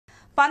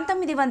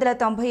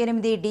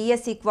1998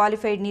 DSC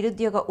qualified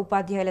నిరుద్యోగ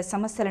ఉపాధ్యాయుల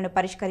సమస్యలను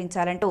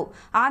పరిష్కరించాలంటూ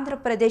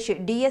Andhra Pradesh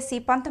DSC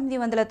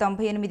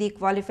 1998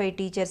 qualified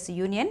teachers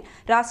union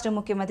రాష్ట్ర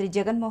ముఖ్యమంత్రి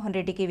జగన్మోహన్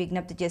రెడ్డికి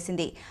విజ్ఞప్తి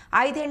చేసింది.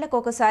 5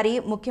 ఏళ్లకొకసారి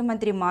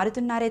ముఖ్యమంత్రి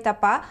మారుతున్నారే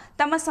తప్ప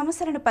తమ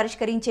సమస్యలను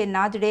పరిష్కరించే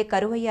నాదుడే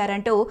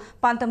కరువయ్యారంటూ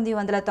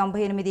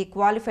 1998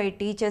 క్వాలిఫైడ్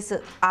టీచర్స్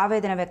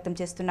ఆవేదన వ్యక్తం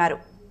చేస్తున్నారు.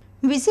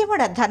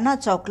 విజయవాడ ధర్నా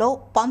చౌక్లో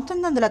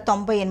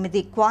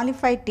 1998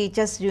 క్వాలిఫైడ్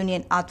టీచర్స్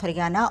యూనియన్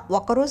ఆధ్వర్యాన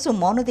ఒకరోజు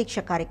మౌనదీక్ష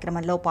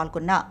కార్యక్రమంలో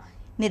పాల్గొన్న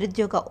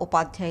నిరుద్యోగ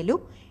ఉపాధ్యాయులు,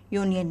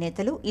 యూనియన్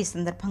నేతలు ఈ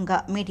సందర్భంగా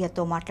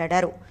మీడియాతో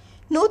మాట్లాడారు.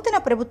 నూతన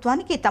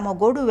ప్రభుత్వానికి తమ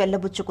గోడు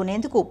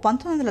వెళ్లబుచ్చుకునేందుకు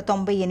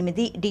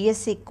 1998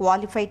 డిఎస్సి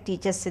క్వాలిఫైడ్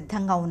టీచర్స్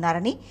సిద్ధంగా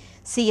ఉన్నారని,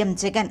 సీఎం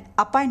జగన్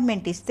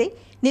అపాయింట్మెంట్ ఇస్తే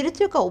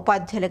నిరుద్యోగ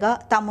ఉపాధ్యాయులుగా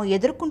తాము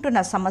ఎదుర్కొంటున్న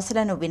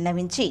సమస్యలను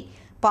విన్నవించి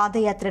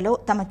పాదయాత్రలో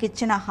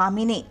తమకిచ్చిన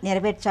హామీని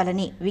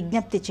నెరవేర్చాలని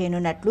విజ్ఞప్తి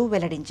చేయనున్నట్లు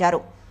వెల్లడించారు.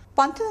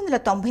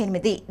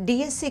 1998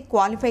 డిఎస్సి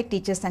క్వాలిఫైడ్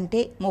టీచర్స్ అంటే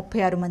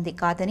 36 మంది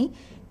కాదని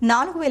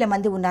 4000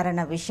 మంది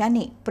ఉన్నారన్న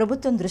విషయాన్ని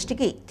ప్రభుత్వం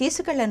దృష్టికి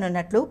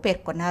తీసుకెళ్లనున్నట్లు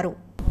పేర్కొన్నారు.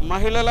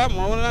 మహిళల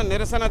మౌన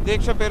నిరసన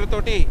దీక్ష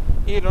పేరుతోటి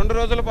ఈ 2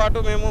 రోజుల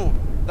పాటు మేము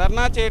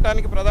ధర్నా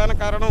చేయడానికి ప్రధాన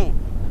కారణం,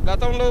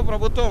 గతంలో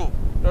ప్రభుత్వం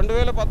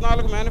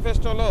 2014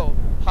 మేనిఫెస్టోలో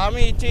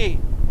హామీ ఇచ్చి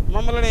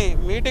మమ్మల్ని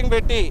మీటింగ్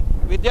పెట్టి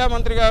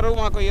విద్యామంత్రి గారు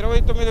మాకు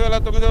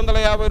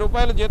 29,950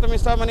 రూపాయలు జీతం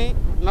ఇస్తామని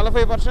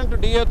 40%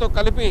 డిఏతో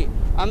కలిపి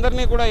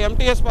అందరినీ కూడా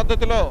ఎంటీఎస్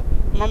పద్ధతిలో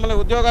మమ్మల్ని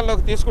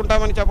ఉద్యోగాల్లోకి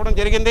తీసుకుంటామని చెప్పడం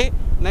జరిగింది.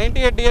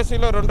 98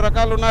 డిఎస్సిలో 2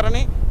 రకాలు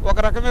ఉన్నారని, ఒక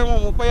రకమేమో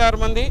 36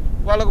 మంది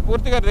వాళ్ళకు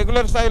పూర్తిగా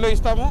రెగ్యులర్ స్థాయిలో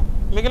ఇస్తాము,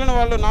 మిగిలిన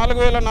వాళ్ళు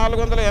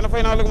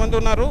 4,484 మంది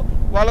ఉన్నారు,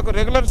 వాళ్ళకు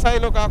రెగ్యులర్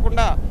స్థాయిలో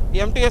కాకుండా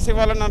ఎంటీఎస్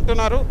ఇవ్వాలని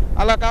అంటున్నారు.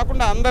 అలా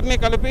కాకుండా అందరినీ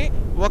కలిపి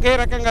ఒకే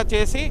రకంగా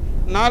చేసి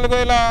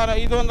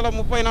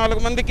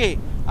 4,534 మందికి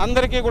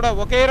అందరికీ కూడా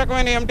ఒకే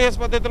రకమైన ఎంటీఎస్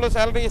పద్ధతిలో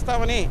శాలరీ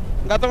ఇస్తామని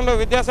గతంలో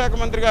విద్యాశాఖ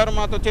మంత్రి గారు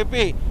మాతో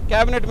చెప్పి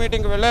క్యాబినెట్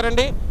మీటింగ్కి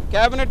వెళ్ళారండి.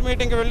 క్యాబినెట్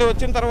మీటింగ్కి వెళ్ళి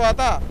వచ్చిన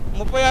తర్వాత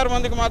 36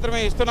 మందికి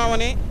మాత్రమే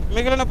ఇస్తున్నామని,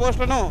 మిగిలిన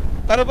పోస్టులను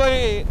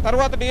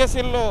తర్వాత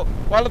డిఎస్సీల్లో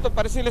వాళ్ళతో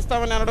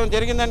పరిశీలిస్తామని అనడం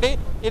జరిగిందండి.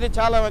 ఇది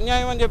చాలా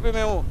అన్యాయం అని చెప్పి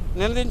మేము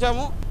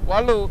నిలదించాము.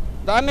 వాళ్ళు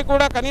దాన్ని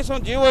కూడా కనీసం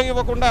జీవో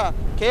ఇవ్వకుండా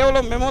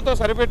కేవలం మెమోతో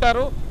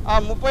సరిపెట్టారు. ఆ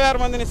 36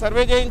 మందిని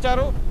సర్వే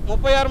చేయించారు.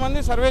 36 మంది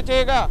సర్వే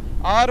చేయగా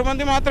 6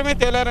 మంది మాత్రమే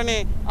తేలారని,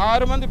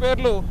 6 మంది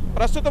పేర్లు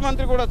ప్రస్తుత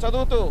మంత్రి కూడా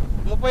చదువుతూ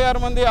 36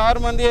 మంది 6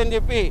 మంది అని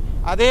చెప్పి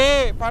అదే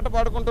పాట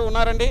పాడుకుంటూ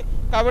ఉన్నారండి.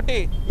 కాబట్టి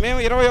మేము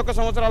 21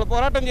 సంవత్సరాలు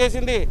పోరాటం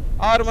చేసింది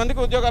 6 మందికి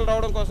ఉద్యోగాలు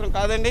రావడం కోసం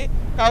కాదండి.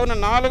 కావున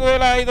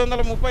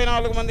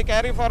 4,534 మంది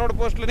carry forward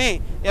పోస్టులని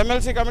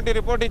MLC committee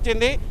report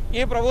ఇచ్చింది.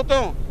 ఈ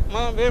ప్రభుత్వం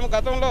మేము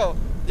గతంలో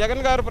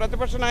జగన్ గారు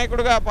ప్రతిపక్ష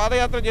నాయకుడిగా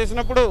పాదయాత్ర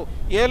చేసినప్పుడు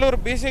ఏలూరు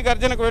బీసీ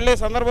గర్జనకు వెళ్లే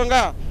సందర్భంగా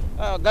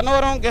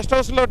గన్నవరం గెస్ట్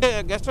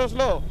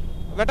హౌస్లో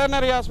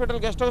వెటర్నరీ హాస్పిటల్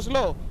గెస్ట్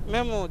హౌస్లో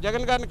మేము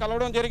జగన్ గారిని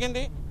కలవడం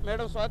జరిగింది.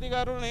 మేడం స్వాతి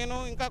గారు, నేను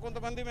ఇంకా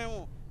కొంతమంది మేము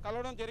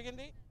కలవడం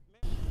జరిగింది.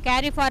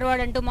 క్యారీ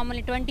ఫార్వర్డ్ అంటూ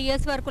మమ్మల్ని 20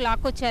 ఇయర్స్ వరకు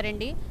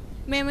లాక్కొచ్చారండి.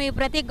 మేము ఈ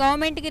ప్రతి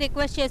గవర్నమెంట్కి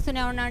రిక్వెస్ట్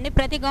చేస్తూనే ఉన్నామండి.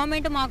 ప్రతి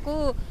గవర్నమెంట్ మాకు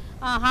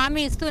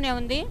హామీ ఇస్తూనే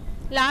ఉంది.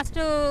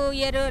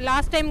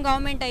 లాస్ట్ టైం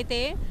గవర్నమెంట్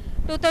అయితే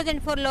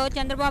 2004లో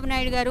చంద్రబాబు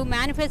నాయుడు గారు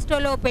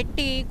మేనిఫెస్టోలో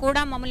పెట్టి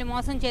కూడా మమ్మల్ని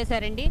మోసం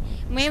చేశారండి.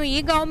 మేము ఈ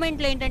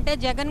గవర్నమెంట్లో ఏంటంటే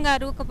జగన్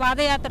గారు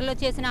పాదయాత్రలో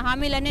చేసిన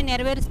హామీలన్నీ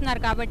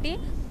నెరవేరుస్తున్నారు కాబట్టి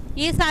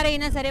ఈసారి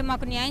అయినా సరే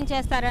మాకు న్యాయం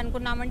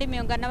చేస్తారనుకున్నామండి.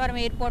 మేము గన్నవరం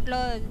ఎయిర్పోర్ట్లో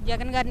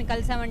జగన్ గారిని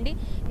కలిసామండి.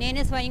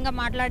 నేనే స్వయంగా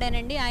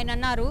మాట్లాడానండి. ఆయన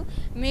అన్నారు,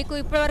 మీకు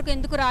ఇప్పటివరకు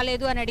ఎందుకు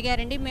రాలేదు అని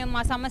అడిగారండి. మేము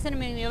మా సమస్యను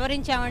మేము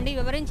వివరించామండి.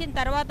 వివరించిన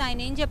తర్వాత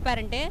ఆయన ఏం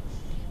చెప్పారంటే,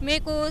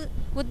 మీకు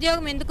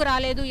ఉద్యోగం ఎందుకు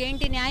రాలేదు,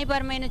 ఏంటి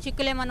న్యాయపరమైన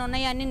చిక్కులు ఏమైనా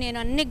ఉన్నాయని నేను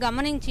అన్నీ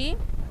గమనించి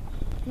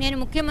నేను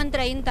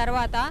ముఖ్యమంత్రి అయిన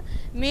తర్వాత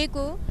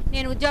మీకు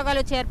నేను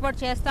ఉద్యోగాలు ఏర్పాటు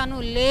చేస్తాను,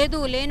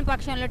 లేని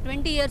పక్షంలో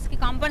 20 ఇయర్స్కి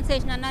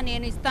కాంపన్సేషన్ అన్నా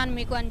నేను ఇస్తాను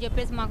మీకు అని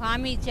చెప్పేసి మాకు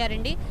హామీ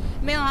ఇచ్చారండి.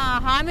 మేము ఆ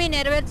హామీ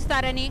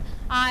నెరవేర్చుతారని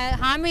ఆ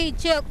హామీ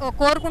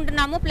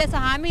కోరుకుంటున్నాము. ప్లస్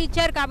హామీ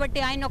ఇచ్చారు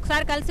కాబట్టి ఆయన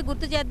ఒకసారి కలిసి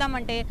గుర్తు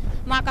చేద్దామంటే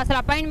మాకు అసలు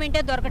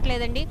అపాయింట్మెంటే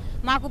దొరకట్లేదండి.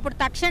 మాకు ఇప్పుడు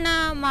తక్షణ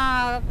మా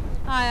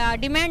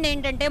డిమాండ్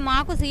ఏంటంటే,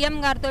 మాకు సీఎం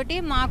గారితో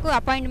మాకు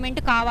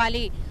అపాయింట్మెంట్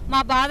కావాలి, మా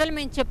బాధలు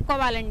మేము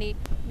చెప్పుకోవాలండి.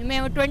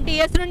 మేము 20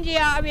 ఇయర్స్ నుంచి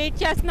వెయిట్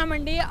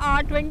చేస్తున్నామండి. ఆ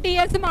 20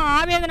 ఇయర్స్ మా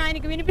ఆవేదన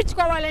ఆయనకి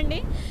వినిపించుకోవాలండి.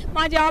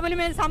 మా జాబులు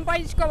మేము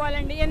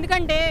సంపాదించుకోవాలండి.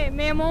 ఎందుకంటే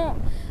మేము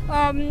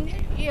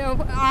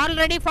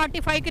ఆల్రెడీ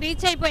 45కి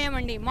రీచ్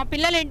అయిపోయామండి. మా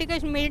పిల్లల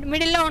ఎడ్యుకేషన్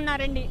మిడిల్లో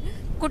ఉన్నారండి.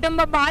 కుటుంబ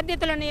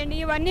బాధ్యతలు ఉన్నాయండి.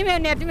 ఇవన్నీ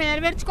మేము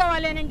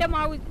నెరవేర్చుకోవాలి అని అంటే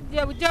మా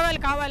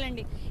ఉద్యోగాలు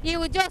కావాలండి. ఈ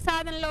ఉద్యోగ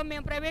సాధనలో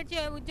మేము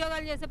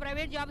ఉద్యోగాలు చేసే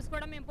ప్రైవేట్ జాబ్స్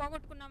కూడా మేము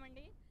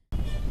పోగొట్టుకున్నామండి.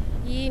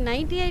 ఈ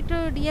 98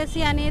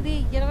 డిఎస్సి అనేది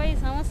 20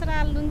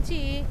 సంవత్సరాల నుంచి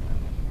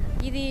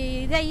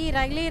ఇదయ్యి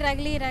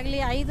రగిలి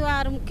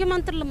 5-6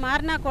 ముఖ్యమంత్రులు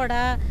మారినా కూడా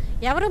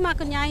ఎవరు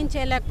మాకు న్యాయం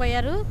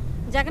చేయలేకపోయారు.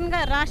 జగన్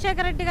గారు,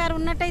 రాజశేఖర రెడ్డి గారు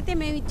ఉన్నట్టయితే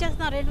మేము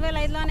ఇచ్చేస్తున్నాం,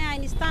 2005లోనే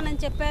ఆయన ఇస్తానని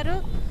చెప్పారు.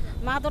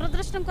 మా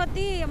దురదృష్టం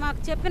కొద్దీ మాకు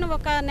చెప్పిన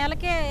ఒక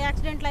నెలకే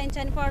యాక్సిడెంట్లో ఆయన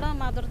చనిపోవడం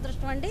మా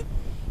దురదృష్టం అండి.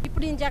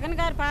 ఇప్పుడు ఈ జగన్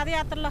గారు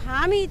పాదయాత్రలో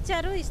హామీ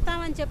ఇచ్చారు,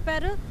 ఇస్తామని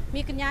చెప్పారు,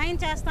 మీకు న్యాయం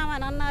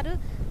చేస్తామని అన్నారు.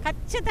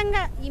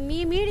 ఖచ్చితంగా మీ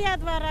మీడియా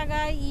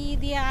ద్వారాగా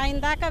ఇది ఆయన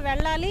దాకా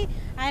వెళ్ళాలి,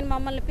 ఆయన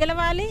మమ్మల్ని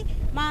పిలవాలి,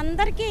 మా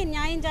అందరికీ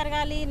న్యాయం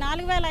జరగాలి.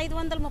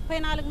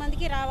 4534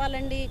 మందికి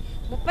రావాలండి.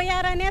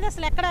 36 అనేది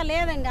అసలు ఎక్కడా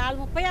లేదండి. వాళ్ళు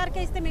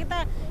 36కే ఇస్తే మిగతా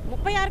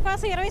 36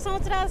 కోసం 20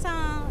 సంవత్సరాల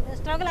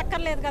స్ట్రగుల్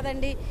ఎక్కర్లేదు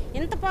కదండి.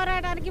 ఇంత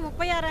పోరాటానికి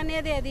 36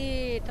 అనేది అది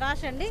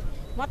ట్రాష్ అండి.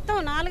 మొత్తం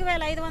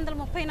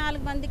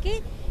 4534 మందికి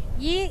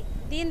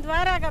దీని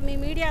ద్వారాగా మీ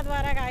మీడియా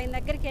ద్వారాగా ఆయన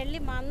దగ్గరికి వెళ్ళి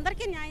మా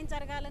అందరికీ న్యాయం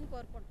జరగాలని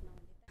కోరుకుంటున్నాం.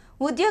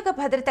 ఉద్యోగ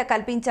భద్రత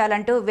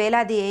కల్పించాలంటూ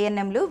వేలాది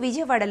ఏఎన్ఎంలు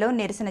విజయవాడలో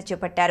నిరసన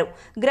చేపట్టారు.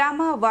 గ్రామ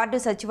వార్డు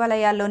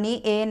సచివాలయాల్లోని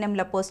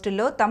ఏఎన్ఎంల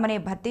పోస్టుల్లో తమనే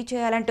భర్తీ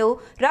చేయాలంటూ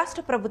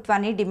రాష్ట్ర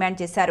ప్రభుత్వాన్ని డిమాండ్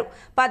చేశారు.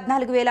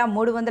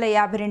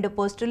 14,352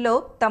 పోస్టుల్లో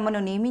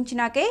తమను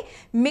నియమించినాకే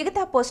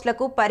మిగతా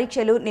పోస్టులకు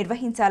పరీక్షలు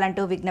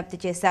నిర్వహించాలంటూ విజ్ఞప్తి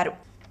చేశారు.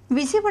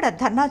 విజయవాడ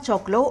ధర్నా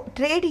చౌక్లో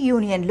ట్రేడ్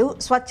యూనియన్లు,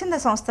 స్వచ్ఛంద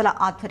సంస్థల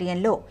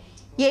ఆధ్వర్యంలో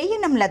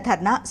ఏఎన్ఎంల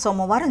ధర్నా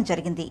సోమవారం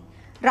జరిగింది.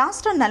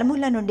 రాష్ట్ర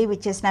నలుమూల నుండి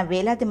విచ్చేసిన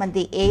వేలాది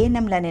మంది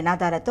ఏఎన్ఎంల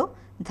నినాదాలతో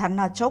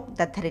ధర్నా చౌక్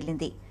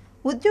దద్దరిల్లింది.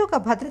 ఉద్యోగ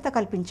భద్రత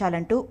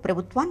కల్పించాలంటూ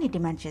ప్రభుత్వాన్ని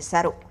డిమాండ్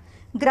చేశారు.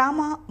 గ్రామ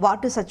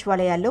వార్డు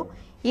సచివాలయాల్లో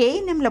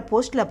ఏఎన్ఎంల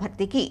పోస్టుల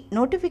భర్తీకి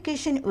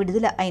నోటిఫికేషన్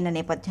విడుదల అయిన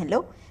నేపథ్యంలో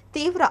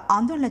తీవ్ర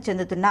ఆందోళన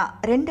చెందుతున్న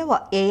రెండవ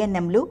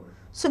ఏఎన్ఎంలు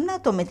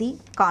 09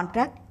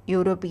 కాంట్రాక్ట్,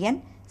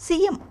 యూరోపియన్,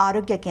 సీఎం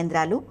ఆరోగ్య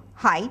కేంద్రాలు,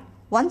 హై,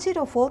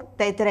 104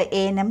 తదితర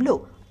ఏఎన్ఎంలు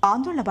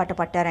ఆందోళన బాట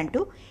పట్టారంటూ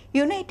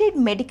United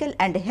medical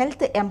and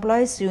health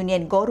employees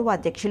union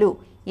గౌరవాధ్యక్షులు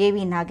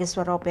ఏవి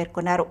నాగేశ్వరరావు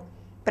పేర్కొన్నారు.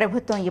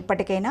 ప్రభుత్వం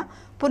ఇప్పటికైనా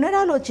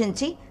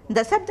పునరాలోచించి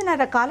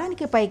దశాబ్దన్నర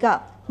కాలానికి పైగా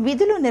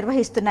విధులు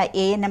నిర్వహిస్తున్న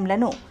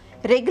ఏఎన్ఎంలను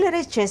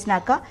రెగ్యులరైజ్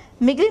చేసినాక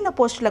మిగిలిన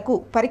పోస్టులకు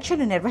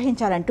పరీక్షలు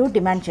నిర్వహించాలంటూ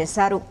డిమాండ్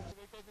చేశారు.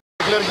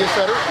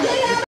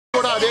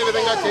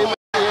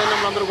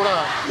 అందరూ కూడా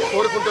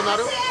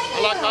కోరుకుంటున్నారు.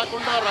 అలా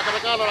కాకుండా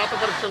రకరకాల రాత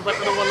పరీక్షలు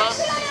పెట్టడం వల్ల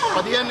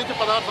 15 నుంచి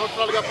 16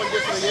 సంవత్సరాలుగా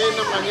పనిచేస్తున్న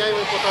ఏఎన్ఎంలు అన్యాయం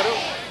అయిపోతారు.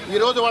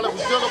 ఈరోజు వాళ్ళ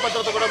ఉద్యోగ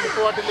భద్రత కూడా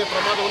ముక్కువాటిల్లే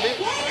ప్రమాదం ఉంది.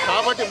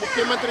 కాబట్టి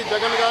ముఖ్యమంత్రి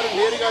జగన్ గారు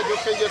నేరుగా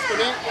జోక్యం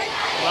చేసుకుని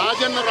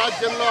రాజన్న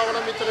రాజ్యంలో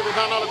అవలంబించిన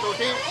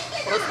విధానాలతోటి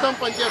ప్రస్తుతం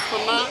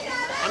పనిచేస్తున్న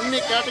అన్ని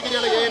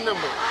కేటగిరీల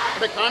ఏఎన్ఎంలు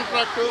అంటే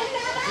కాంట్రాక్టు,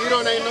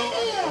 09,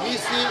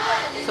 బీసీ,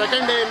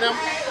 సెకండ్ ఏఎన్ఎం,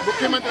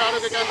 ముఖ్యమంత్రి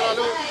ఆరోగ్య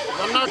కేంద్రాలు,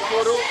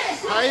 104,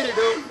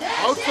 హైరిడ్,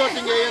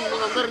 అవుట్సోర్సింగ్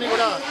ఏఎన్ఎం అందరినీ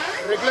కూడా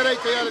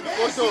రెగ్యులరైజ్ చేయాలని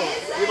కోరుతూ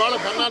ఇవాళ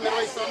ధర్నా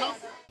నిర్వహిస్తున్నాం.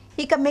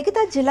 ఇక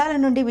మిగతా జిల్లాల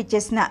నుండి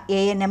విచ్చేసిన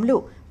ఏఎన్ఎంలు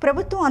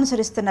ప్రభుత్వం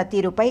అనుసరిస్తున్న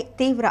తీరుపై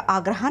తీవ్ర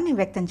ఆగ్రహాన్ని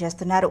వ్యక్తం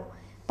చేస్తున్నారు.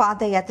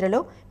 పాదయాత్రలో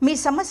మీ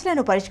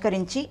సమస్యలను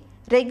పరిష్కరించి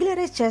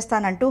రెగ్యులరైజ్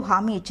చేస్తానంటూ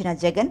హామీ ఇచ్చిన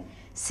జగన్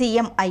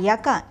సీఎం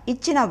అయ్యాక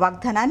ఇచ్చిన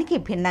వాగ్దానానికి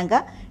భిన్నంగా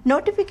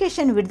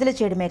నోటిఫికేషన్ విడుదల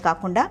చేయడమే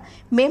కాకుండా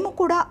మేము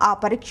కూడా ఆ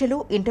పరీక్షలు,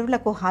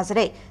 ఇంటర్వ్యూలకు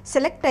హాజరై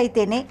సెలెక్ట్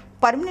అయితేనే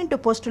పర్మనెంట్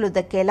పోస్టులు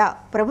దక్కేలా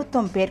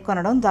ప్రభుత్వం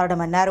పేర్కొనడం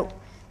దారుణమన్నారు.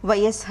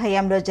 వైఎస్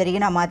హయాంలో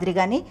జరిగిన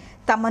మాదిరిగానే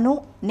తమను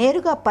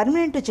నేరుగా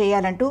పర్మనెంట్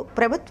చేయాలంటూ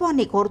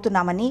ప్రభుత్వాన్ని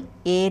కోరుతున్నామని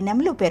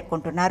ఏఎన్ఎంలు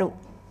పేర్కొంటున్నారు.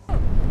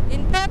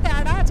 ఇంత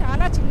తేడా,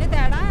 చాలా చిన్న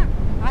తేడా.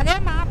 అదే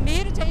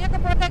మీరు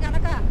చేయకపోతే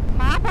గనక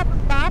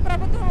మా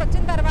ప్రభుత్వం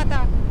వచ్చిన తర్వాత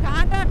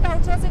కాంట్రాక్ట్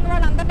అవుట్సోర్సింగ్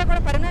వాళ్ళందరినీ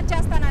కూడా పర్మనెంట్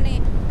చేస్తానని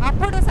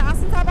అప్పుడు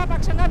శాసనసభ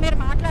పక్షంగా మీరు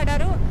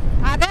మాట్లాడారు.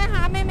 అదే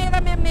హామీ మీద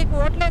మేము మీకు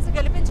ఓట్లేసి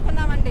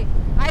గెలిపించుకున్నామండి.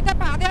 అయితే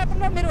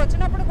పాదయాత్రలో మీరు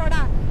వచ్చినప్పుడు కూడా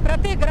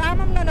ప్రతి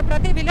గ్రామంలోనూ,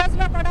 ప్రతి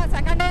విలేజ్లో కూడా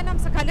సెకండ్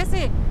ఏఎన్ఎంస్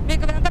కలిసి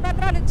మీకు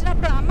వినతిపత్రాలు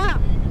ఇచ్చినప్పుడు అమ్మ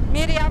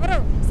మీరు ఎవరు,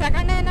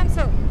 సెకండ్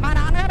ఏఎన్ఎంస్ మా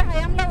నాన్నగారు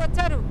హయాంలో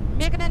వచ్చారు,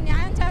 మీకు నేను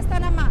న్యాయం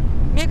చేస్తానమ్మా,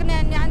 మీకు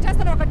నేను న్యాయం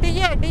చేస్తాను. ఒక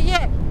డిఏ,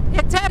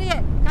 హెచ్ఆర్ఏ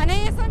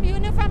కనీసం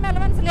యూనిఫామ్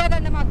అలవెన్స్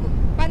లేదండి మాకు.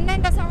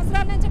 12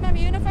 సంవత్సరాల నుంచి మేము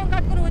యూనిఫామ్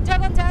కట్టుకుని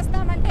ఉద్యోగం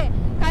చేస్తామంటే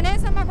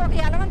కనీసం మాకు ఒక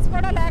అలవెన్స్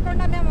కూడా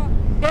లేకుండా మేము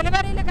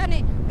డెలివరీలు కానీ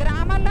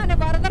గ్రామాల్లోని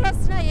వరదలు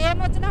వచ్చినా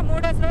ఏమొచ్చినా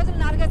 3 రోజులు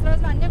 4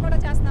 రోజులు అన్నీ కూడా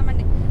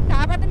చేస్తున్నామండి.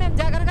 కాబట్టి మేము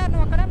జగన్ గారిని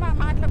ఒక్కడే మా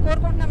మాటలు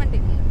కోరుకుంటున్నామండి.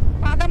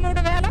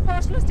 13,000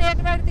 పోస్టులు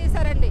స్టేట్ వైడ్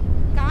తీశారండి.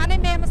 కానీ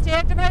మేము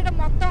స్టేట్ వైడ్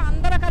మొత్తం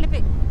అందరూ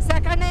కలిపి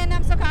second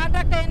ANMs,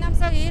 contract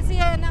ANMs, EC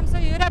ANMs,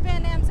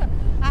 European ANMs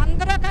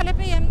అందరూ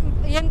కలిపి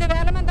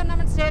 8,000 మంది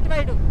ఉన్నామండి స్టేట్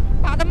వైడ్.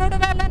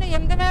 13,000ని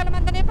 8,000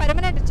 మందిని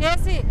పర్మనెంట్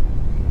చేసి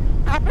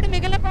అప్పుడు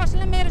మిగిలిన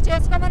పోస్టులను మీరు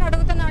చేసుకోమని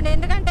అడుగుతున్నామండి.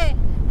 ఎందుకంటే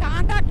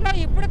కాంట్రాక్ట్లో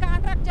ఇప్పుడు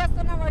కాంట్రాక్ట్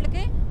చేస్తున్న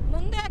వాళ్ళకి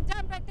ముందు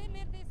ఎగ్జామ్ పెట్టి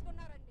మీరు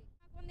తీసుకున్నారండి.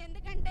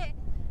 ఎందుకంటే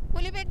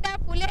పులిబిడ్డ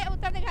పులే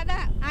అవుతుంది కదా,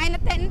 ఆయన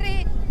తండ్రి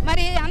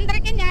మరి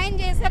అందరికీ న్యాయం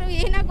చేశారు.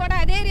 ఈయన కూడా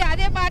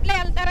అదే బాటలో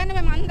వెళ్తారని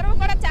మేము అందరం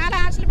కూడా చాలా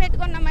ఆశలు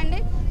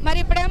పెట్టుకున్నామండి. మరి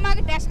ఇప్పుడేమో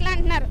మాకు టెస్ట్లు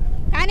అంటున్నారు.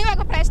 కానీ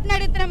ఒక ప్రశ్న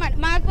అడుగుతున్నామండి,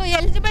 మాకు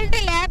ఎలిజిబిలిటీ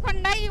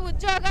లేకుండా ఈ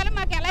ఉద్యోగాలు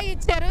మాకు ఎలా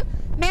ఇచ్చారు?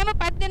 మేము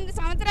 18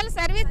 సంవత్సరాలు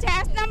సర్వీస్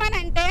చేస్తామని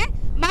అంటే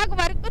మాకు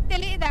వర్క్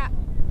తెలియదా?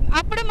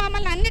 అప్పుడు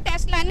మమ్మల్ని అన్ని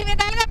టెస్టులు అన్ని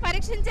విధాలుగా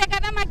పరీక్షించే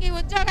కదా మాకు ఈ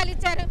ఉద్యోగాలు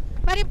ఇచ్చారు.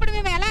 మరి ఇప్పుడు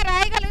మేము ఎలా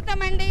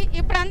రాయగలుగుతామండి?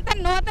 ఇప్పుడంతా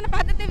నూతన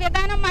పద్ధతి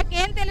విధానం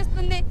మాకేం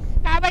తెలుస్తుంది?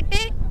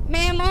 కాబట్టి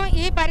మేము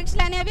ఈ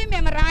పరీక్షలు అనేవి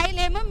మేము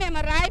రాయలేము.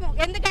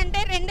 ఎందుకంటే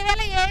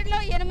 2007లో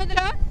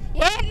 2008లో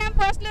ఏఎన్ఎం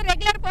పోస్టులు,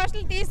 రెగ్యులర్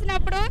పోస్టులు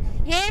తీసినప్పుడు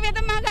ఏ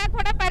విధంగా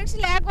కూడా పరీక్ష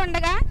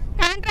లేకుండా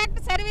కాంట్రాక్ట్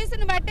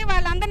సర్వీస్ని బట్టి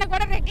వాళ్ళందరినీ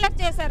కూడా రెగ్యులర్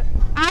చేశారు.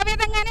 ఆ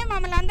విధంగానే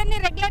మమ్మల్ని అందరినీ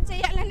రెగ్యులర్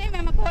చేయాలని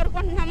మేము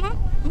కోరుకుంటున్నాము.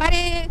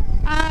 మరి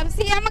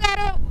సీఎం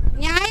గారు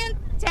న్యాయం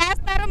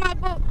చేస్తారు,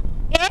 మాకు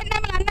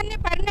ఏఎన్ఎంలు అందరినీ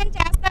పర్మనెంట్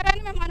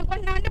చేస్తారని మేము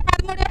అనుకుంటున్నామంటే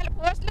 13,000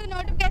 పోస్టులు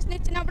నోటిఫికేషన్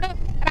ఇచ్చినప్పుడు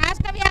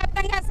రాష్ట్ర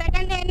వ్యాప్తంగా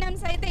సెకండ్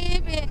ఏఎన్ఎంస్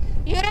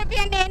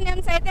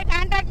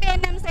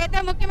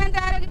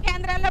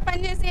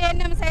పనిచేసే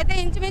ఏఎన్ఎంస్ అయితే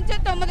ఇంచుమించు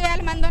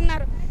 9,000 మంది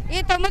ఉన్నారు. ఈ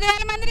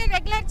 9,000 మందిని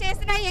రెగ్యులర్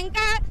చేసినా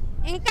ఇంకా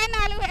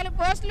 4,000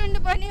 పోస్టులు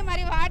ఉండిపోయి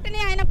మరి వాటిని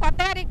ఆయన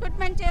కొత్తగా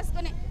రిక్రూట్మెంట్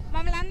చేసుకుని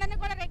మమ్మల్ని అందరినీ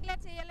కూడా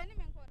రెగ్యులర్ చేయాలని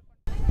మేము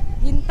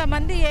కోరుకుంటున్నాం.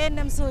 ఇంతమంది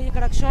ఏఎన్ఎంస్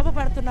ఇక్కడ క్షోభ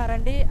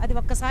పడుతున్నారండి. అది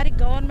ఒక్కసారి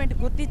గవర్నమెంట్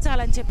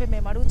గుర్తించాలని చెప్పి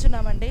మేము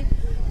అడుగుతున్నామండి.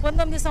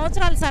 19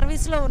 సంవత్సరాల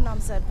సర్వీస్లో ఉన్నాం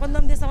సార్.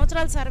 19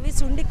 సంవత్సరాల సర్వీస్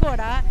ఉండి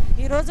కూడా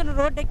ఈ రోజున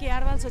రోడ్డెక్కి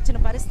ఏడవాల్సి వచ్చిన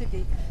పరిస్థితి.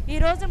 ఈ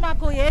రోజు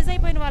మాకు ఏజ్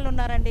అయిపోయిన వాళ్ళు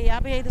ఉన్నారండి,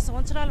 55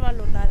 సంవత్సరాల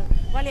వాళ్ళు ఉన్నారు.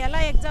 వాళ్ళు ఎలా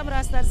ఎగ్జామ్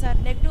రాస్తారు సార్?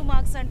 నెగిటివ్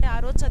మార్క్స్ అంటే ఆ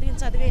రోజు చదివిన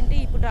చదివేంటి,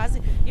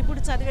 ఇప్పుడు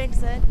చదివేంటి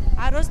సార్?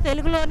 ఆ రోజు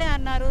తెలుగులోనే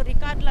అన్నారు,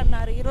 రికార్డులు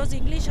అన్నారు, ఈరోజు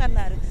ఇంగ్లీష్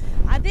అన్నారు.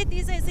 అదే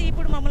తీసేసి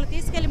ఇప్పుడు మమ్మల్ని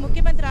తీసుకెళ్లి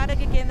ముఖ్యమంత్రి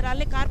ఆరోగ్య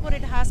కేంద్రాలని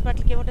కార్పొరేట్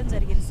హాస్పిటల్కి ఇవ్వడం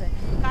జరిగింది సార్.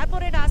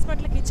 కార్పొరేట్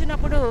హాస్పిటల్కి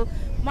ఇచ్చినప్పుడు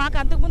మాకు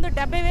అంతకుముందు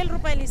 70,000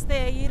 రూపాయలు ఇస్తే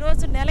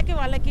ఈరోజు నెలకి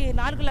వాళ్ళకి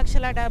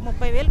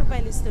 4,30,000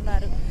 రూపాయలు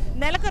ఇస్తున్నారు.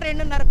 నెలకు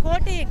 2.5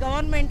 కోటి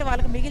గవర్నమెంట్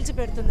వాళ్ళకి మిగిల్చి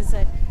పెడుతుంది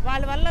సార్.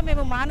 వాళ్ళ వల్ల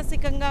మేము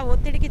మానసికంగా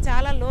ఒత్తిడికి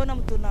చాలా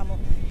లోనవుతున్నాము.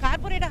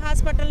 కార్పొరేట్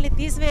హాస్పిటల్ని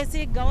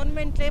తీసివేసి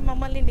గవర్నమెంట్లే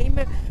మమ్మల్ని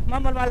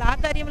వాళ్ళ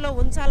ఆధ్వర్యంలో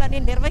ఉంచాలని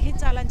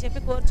నిర్వహించాలని చెప్పి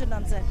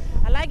కోరుచున్నాం సార్.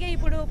 అలాగే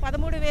ఇప్పుడు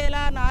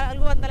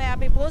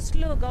 13,450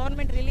 పోస్టులు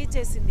గవర్నమెంట్ రిలీజ్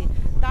చేసింది.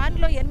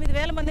 దానిలో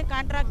 8,000 మంది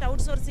కాంట్రాక్ట్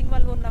అవుట్ సోర్సింగ్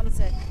వాళ్ళు ఉన్నాం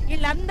సార్.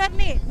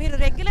 వీళ్ళందరినీ మీరు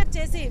రెగ్యులర్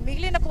చేసి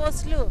మిగిలిన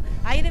పోస్టులు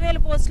 5,000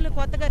 పోస్టులు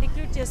కొత్తగా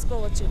రిక్రూట్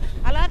చేసుకోవచ్చు.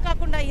 అలా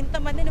కాకుండా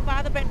ఇంతమందిని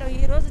బాధ పెట్టడం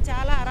ఈరోజు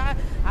చాలా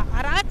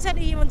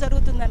అరాచనీయం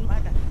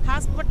జరుగుతుందన్నమాట.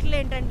 హాస్పిటల్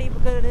ఏంటండి,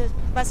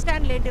 బస్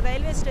స్టాండ్లు ఏంటి,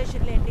 రైల్వే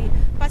స్టేషన్లు ఏంటి,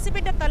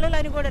 పసిబిడ్డ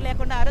తల్లులని కూడా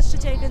లేకుండా అరెస్ట్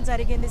చేయడం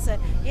జరిగింది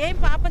సార్. ఏం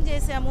పాపం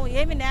చేశాము,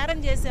 ఏమి నేరం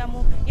చేశాము,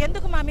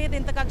 ఎందుకు మా మీద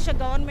ఇంత కక్ష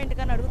గవర్నమెంట్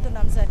అని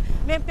అడుగుతున్నాం సార్.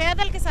 మేము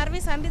పేదలకి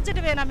సర్వీస్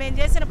అందించడమేనా మేము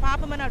చేసిన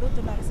పాపం అని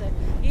అడుగుతున్నాం సార్.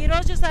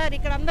 ఈరోజు సార్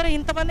ఇక్కడ అందరూ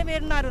ఇంతమంది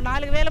మీరున్నారు,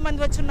 4,000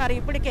 మంది వచ్చున్నారు,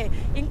 ఇప్పటికే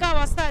ఇంకా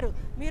వస్తారు.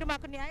 మీరు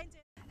మాకు న్యాయం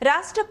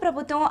రాష్ట్ర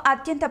ప్రభుత్వం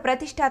అత్యంత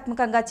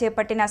ప్రతిష్టాత్మకంగా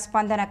చేపట్టిన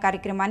స్పందన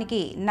కార్యక్రమానికి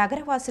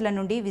నగరవాసుల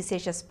నుండి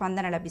విశేష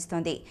స్పందన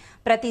లభిస్తోంది.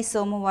 ప్రతి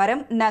సోమవారం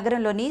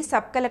నగరంలోని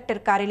సబ్ కలెక్టర్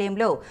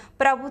కార్యాలయంలో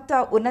ప్రభుత్వ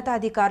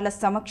ఉన్నతాధికారుల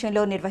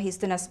సమక్షంలో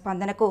నిర్వహిస్తున్న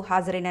స్పందనకు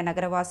హాజరైన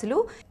నగరవాసులు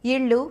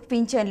ఇళ్లు,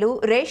 పింఛన్లు,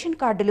 రేషన్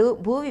కార్డులు,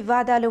 భూ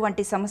వివాదాలు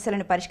వంటి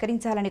సమస్యలను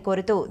పరిష్కరించాలని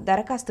కోరుతూ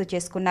దరఖాస్తు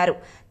చేసుకున్నారు.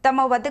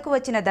 తమ వద్దకు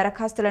వచ్చిన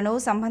దరఖాస్తులను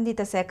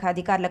సంబంధిత శాఖ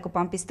అధికారులకు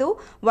పంపిస్తూ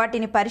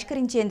వాటిని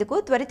పరిష్కరించేందుకు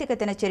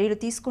త్వరితగతిన చర్యలు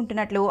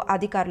తీసుకుంటున్నట్లు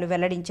అధికారులు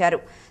వెల్లడించారు.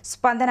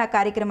 స్పందన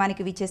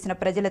కార్యక్రమానికి విచ్చేసిన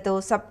ప్రజలతో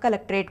సబ్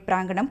కలెక్టరేట్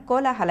ప్రాంగణం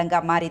కోలాహలంగా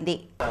మారింది.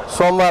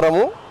 సోమవారం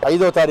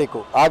 5వ తారీఖు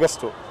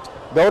ఆగస్టు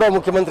గౌరవ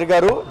ముఖ్యమంత్రి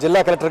గారు,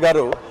 జిల్లా కలెక్టర్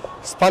గారు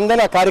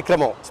స్పందన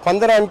కార్యక్రమం,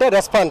 స్పందన అంటే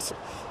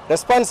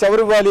రెస్పాన్స్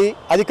ఎవరు ఇవ్వాలి?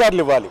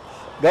 అధికారులు ఇవ్వాలి.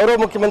 గౌరవ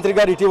ముఖ్యమంత్రి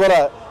గారు ఇటీవల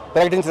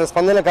ప్రకటించిన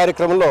స్పందన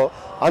కార్యక్రమంలో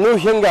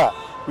అనూహ్యంగా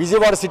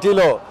విజయవాడ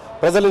సిటీలో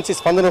ప్రజల నుంచి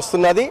స్పందన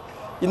వస్తున్నది.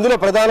 ఇందులో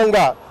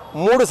ప్రధానంగా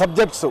 3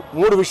 సబ్జెక్ట్స్,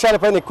 3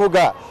 విషయాలపైన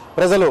ఎక్కువగా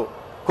ప్రజలు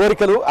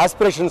కోరికలు,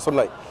 ఆస్పిరేషన్స్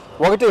ఉన్నాయి.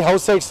 1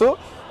 house sites,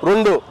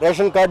 2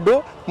 ration card,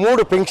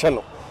 3 pension.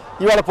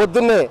 ఇవాళ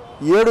పొద్దున్నే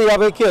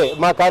 7:50కే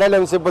మా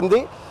కార్యాలయం సిబ్బంది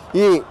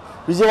ఈ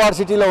విజయవాడ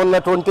సిటీలో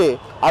ఉన్నటువంటి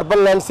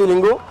urban land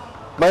ceiling,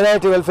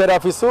 minority welfare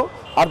office,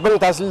 urban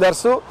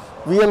తహసీల్దార్సు,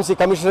 VMC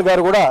commissioner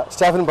గారు కూడా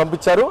స్టాఫ్ని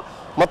పంపించారు.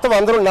 మొత్తం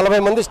అందరూ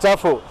 40 మంది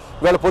స్టాఫ్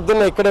ఇవాళ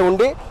పొద్దున్నే ఇక్కడే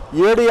ఉండి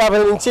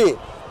 7:50 నుంచి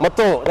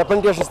మొత్తం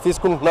రిప్రజెంటేషన్స్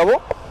తీసుకుంటున్నాము.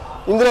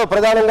 ఇందులో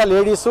ప్రధానంగా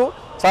లేడీసు,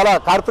 చాలా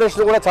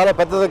కార్పొరేషన్ కూడా చాలా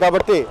పెద్దది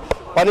కాబట్టి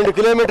 12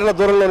 కిలోమీటర్ల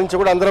దూరంలో నుంచి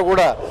కూడా అందరూ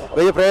కూడా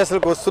వెయ్యి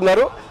ప్రయాసాలకు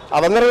వస్తున్నారు.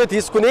 అవందరూ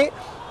తీసుకుని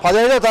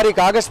 15వ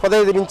తారీఖు ఆగస్టు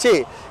 15 నుంచి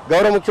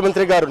గౌరవ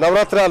ముఖ్యమంత్రి గారు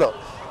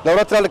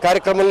నవరాత్రాల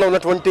కార్యక్రమంలో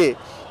ఉన్నటువంటి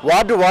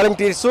వార్డు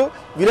వాలంటీర్సు,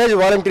 విలేజ్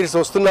వాలంటీర్స్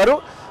వస్తున్నారు.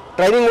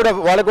 ట్రైనింగ్ కూడా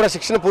వాళ్ళకు కూడా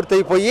శిక్షణ పూర్తి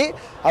అయిపోయి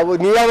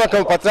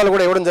నియామకం పత్రాలు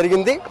కూడా ఇవ్వడం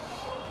జరిగింది.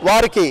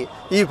 వారికి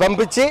ఇవి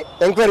పంపించి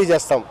ఎంక్వైరీ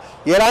చేస్తాం.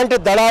 ఎలాంటి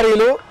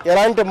దళారీలు,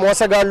 ఎలాంటి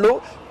మోసగాళ్ళు,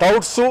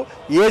 టౌట్స్,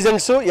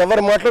 ఏజెంట్స్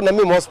ఎవరి మాటలు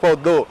నమ్మి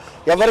మోసపోవద్దు.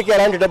 ఎవరికి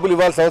ఎలాంటి డబ్బులు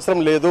ఇవ్వాల్సిన అవసరం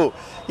లేదు.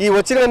 ఈ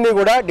వచ్చినవన్నీ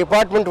కూడా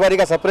డిపార్ట్మెంట్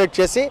వారీగా సపరేట్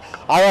చేసి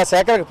ఆయా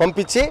శాఖలకు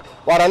పంపించి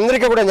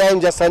వారందరికీ కూడా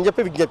న్యాయం చేస్తానని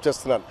చెప్పి విజ్ఞప్తి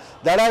చేస్తున్నాను.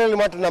 దళారీల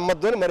మాట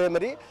నమ్మొద్దు అని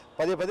మరీ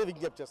పదే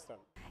విజ్ఞప్తి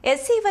చేస్తున్నాను.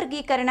 ఎస్సీ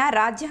వర్గీకరణ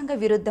రాజ్యాంగ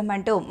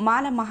విరుద్ధమంటూ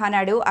మాల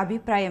మహానాడు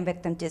అభిప్రాయం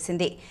వ్యక్తం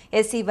చేసింది.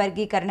 ఎస్సీ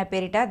వర్గీకరణ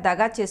పేరిట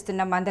దగా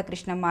చేస్తున్న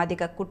మందకృష్ణ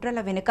మాదిగ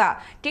కుట్రల వెనుక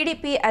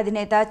టీడీపీ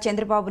అధినేత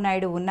చంద్రబాబు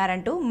నాయుడు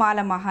ఉన్నారంటూ మాల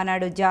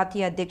మహానాడు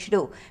జాతీయ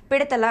అధ్యక్షుడు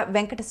పిడతల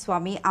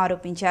వెంకటస్వామి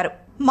ఆరోపించారు.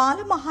 మాల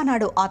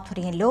మహానాడు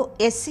ఆధ్వర్యంలో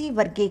ఎస్సీ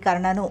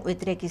వర్గీకరణను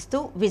వ్యతిరేకిస్తూ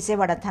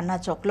విజయవాడ ధర్నా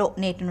చౌక్లో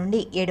నేటి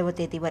నుండి 7వ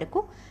తేదీ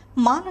వరకు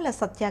మాలల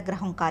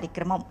సత్యాగ్రహం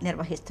కార్యక్రమం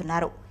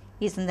నిర్వహిస్తున్నారు.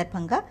 ఈ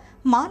సందర్భంగా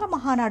మాల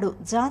మహానాడు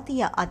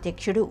జాతీయ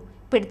అధ్యక్షుడు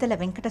పిడతల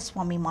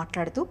వెంకటస్వామి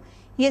మాట్లాడుతూ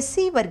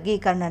ఎస్సీ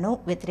వర్గీకరణను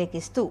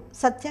వ్యతిరేకిస్తూ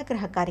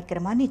సత్యాగ్రహ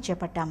కార్యక్రమాన్ని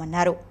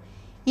చేపట్టామన్నారు.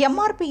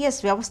 ఎంఆర్పీఎస్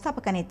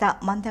వ్యవస్థాపక నేత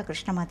మందా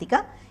కృష్ణమాదిగ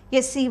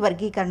ఎస్సీ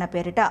వర్గీకరణ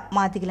పేరిట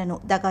మాదిగలను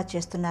దగా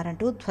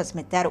చేస్తున్నారంటూ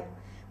ధ్వజమెత్తారు.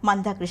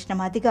 మందా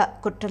కృష్ణమాదిగ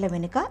కుట్రల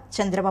వెనుక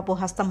చంద్రబాబు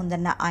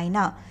హస్తముందన్న ఆయన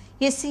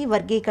ఎస్సీ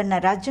వర్గీకరణ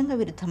రాజ్యాంగ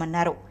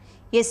విరుద్ధమన్నారు.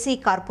 ఎస్సీ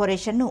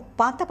కార్పొరేషన్ను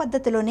పాత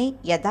పద్ధతిలోనే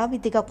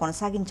యథావిధిగా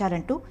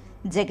కొనసాగించాలంటూ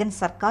జగన్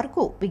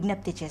సర్కార్కు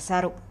విజ్ఞప్తి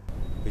చేశారు.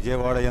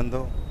 విజయవాడ యందు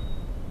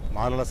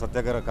మాలల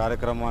సత్యాగ్రహ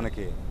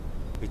కార్యక్రమానికి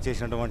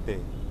ఇచ్చేసినటువంటి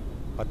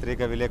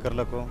పత్రికా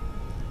విలేకరులకు,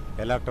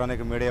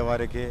 ఎలక్ట్రానిక్ మీడియా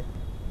వారికి,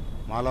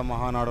 మాల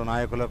మహానాడు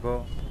నాయకులకు,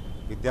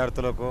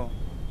 విద్యార్థులకు,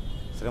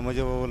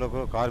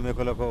 శ్రమజీవులకు,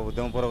 కార్మికులకు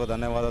ఉద్యమపూర్వక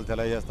ధన్యవాదాలు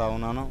తెలియజేస్తూ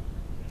ఉన్నాను.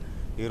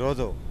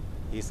 ఈరోజు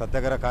ఈ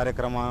సత్యాగ్రహ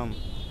కార్యక్రమం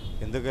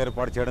ఎందుకు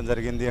ఏర్పాటు చేయడం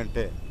జరిగింది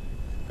అంటే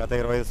గత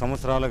 25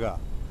 సంవత్సరాలుగా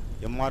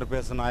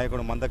ఎంఆర్పిఎస్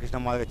నాయకుడు మందకృష్ణ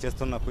మాదిగ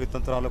చేస్తున్న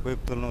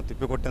కుయుక్తులను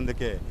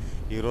తిప్పికొట్టేందుకే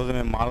ఈరోజు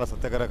మేము మాల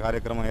సత్యాగ్రహ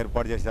కార్యక్రమం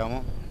ఏర్పాటు చేశాము.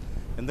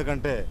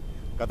 ఎందుకంటే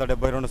గత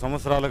 72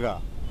 సంవత్సరాలుగా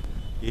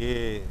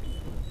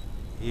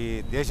ఈ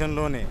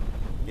దేశంలోని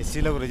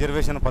ఎస్సీలకు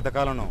రిజర్వేషన్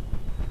పథకాలను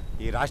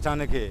ఈ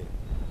రాష్ట్రానికి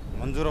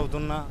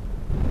మంజూరవుతున్న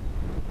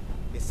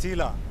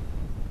ఎస్సీల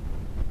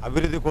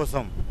అభివృద్ధి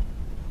కోసం,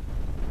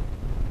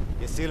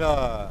 ఎస్సీల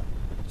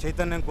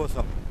చైతన్యం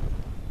కోసం,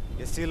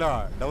 ఎస్సీల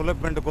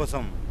డెవలప్మెంట్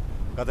కోసం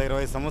గత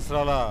 20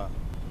 సంవత్సరాల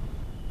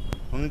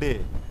నుండి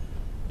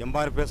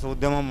ఎంఆర్పిఎస్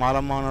ఉద్యమం,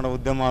 మాలమానాడు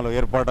ఉద్యమాలు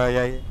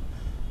ఏర్పాటయ్యాయి.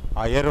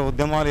 ఆ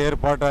ఉద్యమాలు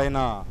ఏర్పాటైన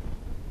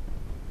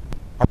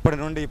అప్పటి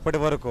నుండి ఇప్పటి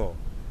వరకు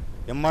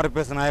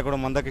ఎంఆర్పిఎస్ నాయకుడు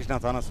మందకృష్ణ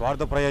తన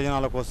స్వార్థ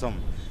ప్రయోజనాల కోసం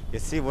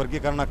ఎస్సీ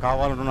వర్గీకరణ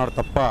కావాలంటున్నాడు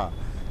తప్ప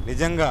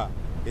నిజంగా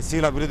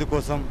ఎస్సీల అభివృద్ధి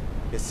కోసం,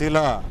 ఎస్సీల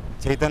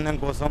చైతన్యం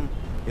కోసం,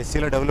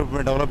 ఎస్సీల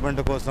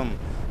డెవలప్మెంట్ కోసం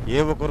ఏ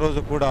ఒక్కరోజు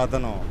కూడా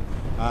అతను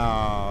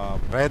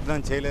ప్రయత్నం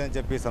చేయలేదని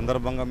చెప్పి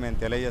సందర్భంగా నేను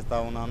తెలియజేస్తూ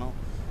ఉన్నాను.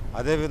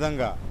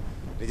 అదేవిధంగా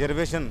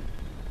రిజర్వేషన్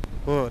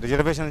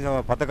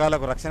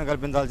పథకాలకు రక్షణ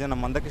కల్పించాల్సిన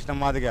మందకృష్ణ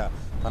మాదిగ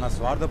తన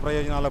స్వార్థ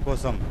ప్రయోజనాల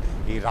కోసం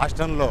ఈ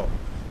రాష్ట్రంలో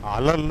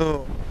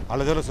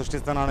అలజలు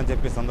సృష్టిస్తున్నానని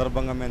చెప్పి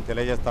సందర్భంగా మేము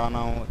తెలియజేస్తూ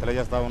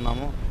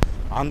ఉన్నాము.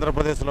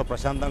 ఆంధ్రప్రదేశ్లో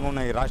ప్రశాంతంగా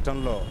ఉన్న ఈ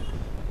రాష్ట్రంలో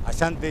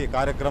అశాంతి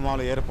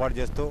కార్యక్రమాలు ఏర్పాటు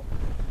చేస్తూ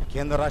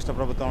కేంద్ర రాష్ట్ర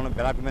ప్రభుత్వాలను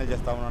బ్లాక్మెయిల్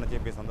చేస్తూ ఉన్నానని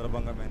చెప్పి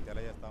సందర్భంగా మేము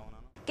తెలియజేస్తూ ఉన్నాను.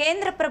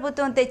 కేంద్ర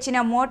ప్రభుత్వం తెచ్చిన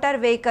మోటార్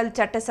వెహికల్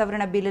చట్ట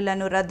సవరణ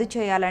బిల్లులను రద్దు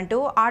చేయాలంటూ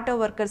ఆటో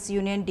వర్కర్స్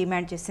యూనియన్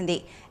డిమాండ్ చేసింది.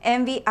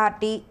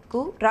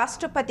 ఎంవీఆర్టీకు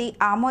రాష్ట్రపతి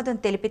ఆమోదం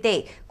తెలిపితే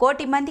 1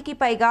 కోటి మందికి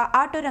పైగా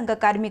ఆటో రంగ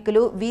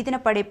కార్మికులు వీధిన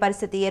పడే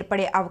పరిస్థితి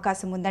ఏర్పడే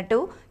అవకాశం ఉందంటూ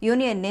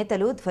యూనియన్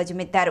నేతలు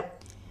ధ్వజమెత్తారు.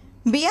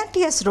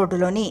 బీఆర్టీఎస్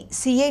రోడ్డులోని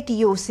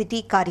సిఐటియు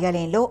సిటీ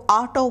కార్యాలయంలో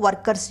ఆటో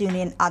వర్కర్స్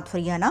యూనియన్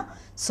ఆధ్వర్యాన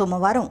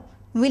సోమవారం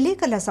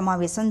విలేకరుల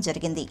సమావేశం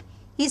జరిగింది.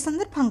 ఈ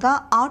సందర్భంగా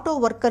ఆటో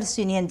వర్కర్స్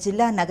యూనియన్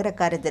జిల్లా నగర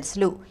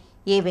కార్యదర్శులు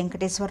ఏ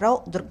వెంకటేశ్వరరావు,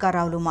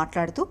 దుర్గారావులు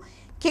మాట్లాడుతూ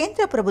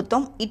కేంద్ర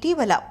ప్రభుత్వం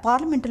ఇటీవల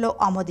పార్లమెంటులో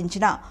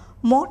ఆమోదించిన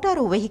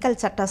మోటారు వెహికల్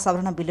చట్ట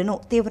సవరణ బిల్లును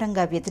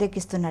తీవ్రంగా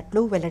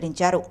వ్యతిరేకిస్తున్నట్లు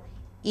వెల్లడించారు.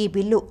 ఈ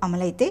బిల్లు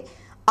అమలైతే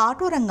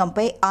ఆటో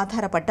రంగంపై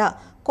ఆధారపడ్డ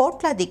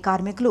కోట్లాది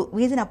కార్మికులు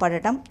వీధిన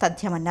పడటం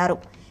తథ్యమన్నారు.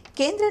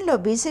 కేంద్రంలో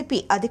బీజేపీ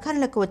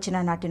అధికారంలోకి వచ్చిన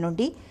నాటి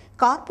నుండి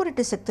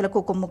కార్పొరేట్ శక్తులకు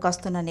కొమ్ము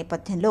కాస్తున్న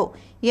నేపథ్యంలో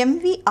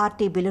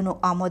ఎంవీఆర్టీ బిల్లును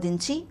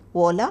ఆమోదించి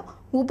ఓలా,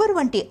 ఉబర్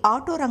వంటి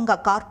ఆటో రంగ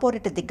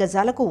కార్పొరేట్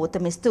దిగ్గజాలకు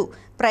ఊతమిస్తూ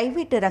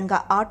ప్రైవేటు రంగ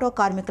ఆటో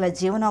కార్మికుల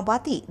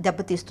జీవనోపాధి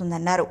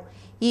దెబ్బతీస్తుందన్నారు.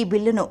 ఈ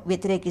బిల్లును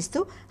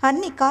వ్యతిరేకిస్తూ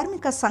అన్ని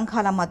కార్మిక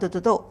సంఘాల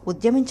మద్దతుతో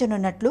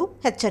ఉద్యమించనున్నట్లు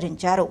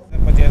హెచ్చరించారు.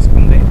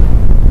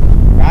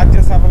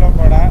 రాజ్యసభలో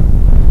కూడా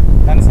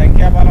తన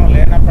సంఖ్యాబలం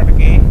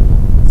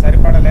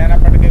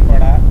సరిపడలేనప్పటికీ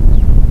కూడా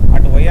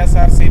అటు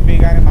వైఎస్ఆర్సీపీ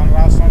కానీ మన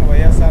రాష్ట్రంలో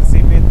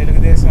వైఎస్ఆర్సీపీ,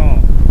 తెలుగుదేశం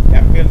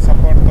ఎంపీల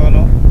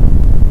సపోర్ట్తోనూ,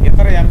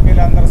 ఇతర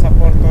ఎంపీలందరి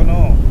సపోర్ట్తోనూ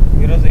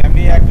ఈరోజు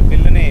ఎంవీ యాక్ట్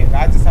బిల్లుని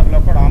రాజ్యసభలో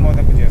కూడా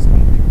ఆమోదింపు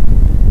చేసుకుంది.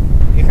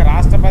 ఇక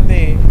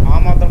రాష్ట్రపతి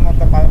ఆమోదం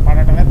ముద్ద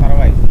పడటమే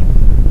తర్వాయి.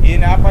 ఈ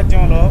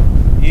నేపథ్యంలో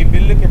ఈ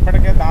బిల్లుకి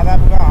ఇప్పటికే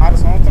దాదాపుగా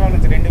 6 సంవత్సరాల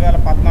నుంచి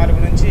 2014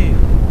 నుంచి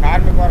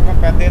కార్మిక వర్గం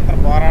పెద్ద ఎత్తున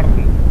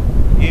పోరాడుతుంది.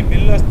 ఈ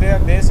బిల్లు వస్తే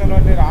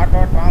దేశంలోని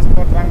ఆటో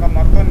ట్రాన్స్పోర్ట్ రంగం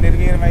మొత్తం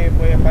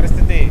నిర్వీర్యమైపోయే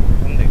పరిస్థితి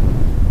ఉంది.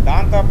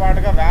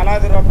 దాంతోపాటుగా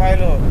వేలాది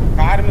రూపాయలు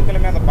కార్మికుల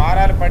మీద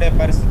భారాలు పడే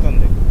పరిస్థితి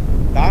ఉంది.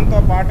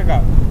 దాంతోపాటుగా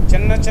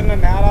చిన్న చిన్న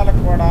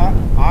నేరాలకు కూడా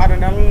 6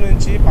 నెలల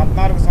నుంచి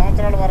 14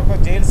 సంవత్సరాల వరకు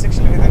జైలు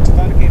శిక్షలు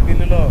విధించడానికి ఈ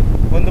బిల్లులో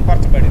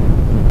పొందుపరచబడింది.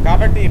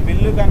 కాబట్టి ఈ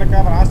బిల్లు కనుక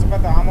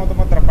రాష్ట్రపతి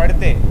ఆమోదముద్ర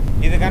పడితే,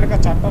 ఇది కనుక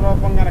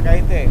చట్టరూపం కనుక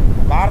అయితే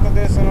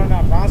భారతదేశంలోని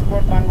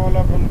ట్రాన్స్పోర్ట్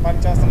రంగంలో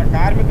పనిచేస్తున్న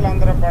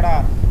కార్మికులందరూ కూడా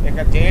ఇక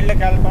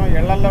జైళ్ళకి వెళ్ళటం,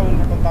 ఇళ్లల్లో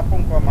ఉండటం తప్ప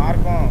ఇంకో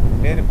మార్గం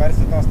లేని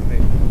పరిస్థితి వస్తుంది.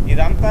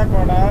 ఇదంతా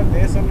కూడా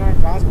దేశంలో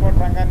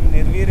ట్రాన్స్పోర్ట్ రంగాన్ని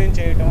నిర్వీర్యం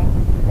చేయటం,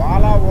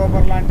 ఓలా,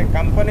 ఊబర్ లాంటి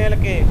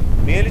కంపెనీలకి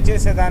మేలు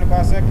చేసే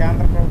దానికోసమే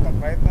కేంద్ర ప్రభుత్వం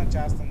ప్రయత్నం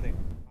చేస్తుంది.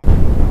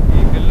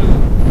 ఈ బిల్లు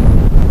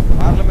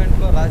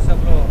పార్లమెంట్లో,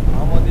 రాజ్యసభలో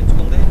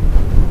ఆమోదించుకుంది.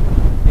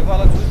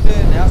 ఇవాళ చూస్తే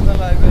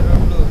నేషనల్ హైవే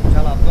రోడ్లు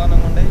చాలా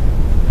అధ్వానంగా ఉన్నాయి.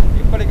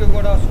 ఇప్పటికీ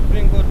కూడా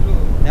సుప్రీంకోర్టు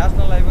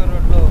నేషనల్ హైవే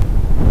రోడ్లో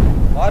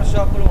బార్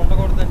షాపులు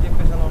ఉండకూడదని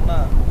చెప్పేసి ఉన్న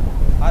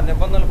ఆ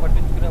నిబంధనలు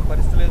పట్టించుకునే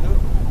పరిస్థితి లేదు.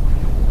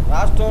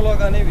 రాష్ట్రంలో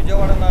కానీ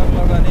విజయవాడ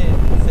నగరంలో కానీ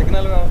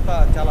సిగ్నల్ వ్యవస్థ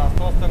చాలా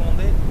అస్తవ్యస్తంగా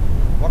ఉంది.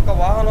 ఒక్క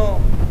వాహనం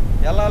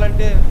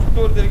వెళ్ళాలంటే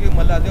చుట్టూరు తిరిగి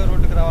మళ్ళీ అదే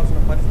రోడ్డుకి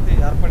రావాల్సిన పరిస్థితి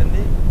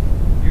ఏర్పడింది.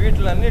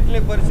 వీటిలన్నింటినీ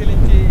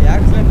పరిశీలించి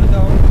యాక్సిడెంట్లు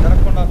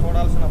జరగకుండా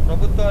చూడాల్సిన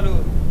ప్రభుత్వాలు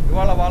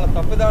ఇవాళ వాళ్ళ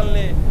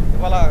తప్పిదాలని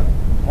ఇవాళ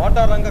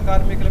మోటార్ రంగ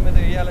కార్మికుల మీద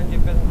వేయాలని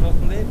చెప్పేసి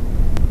చూస్తుంది.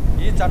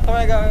 ఈ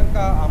చట్టమే కనుక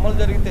అమలు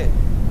జరిగితే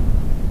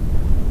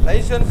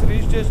లైసెన్స్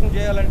రిజిస్ట్రేషన్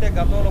చేయాలంటే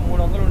గతంలో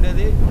 300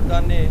 ఉండేది,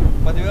 దాన్ని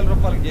 10,000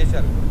 రూపాయలకు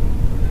చేశారు.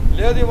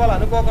 లేదు ఇవాళ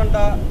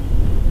అనుకోకుండా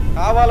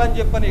కావాలని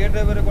చెప్పని ఏ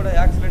డ్రైవర్ కూడా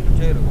యాక్సిడెంట్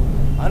చేయరు.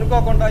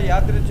 అనుకోకుండా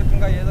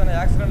యాదృచ్ఛికంగా ఏదైనా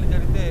యాక్సిడెంట్లు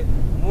జరిగితే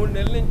 3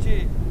 నుంచి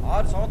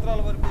 6 సంవత్సరాల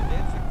వరకు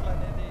జైలు శిక్షలు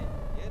అనేది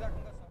ఏ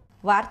రకంగా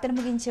వార్తలు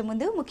ముగించే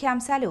ముందు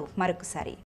ముఖ్యాంశాలు మరొకసారి.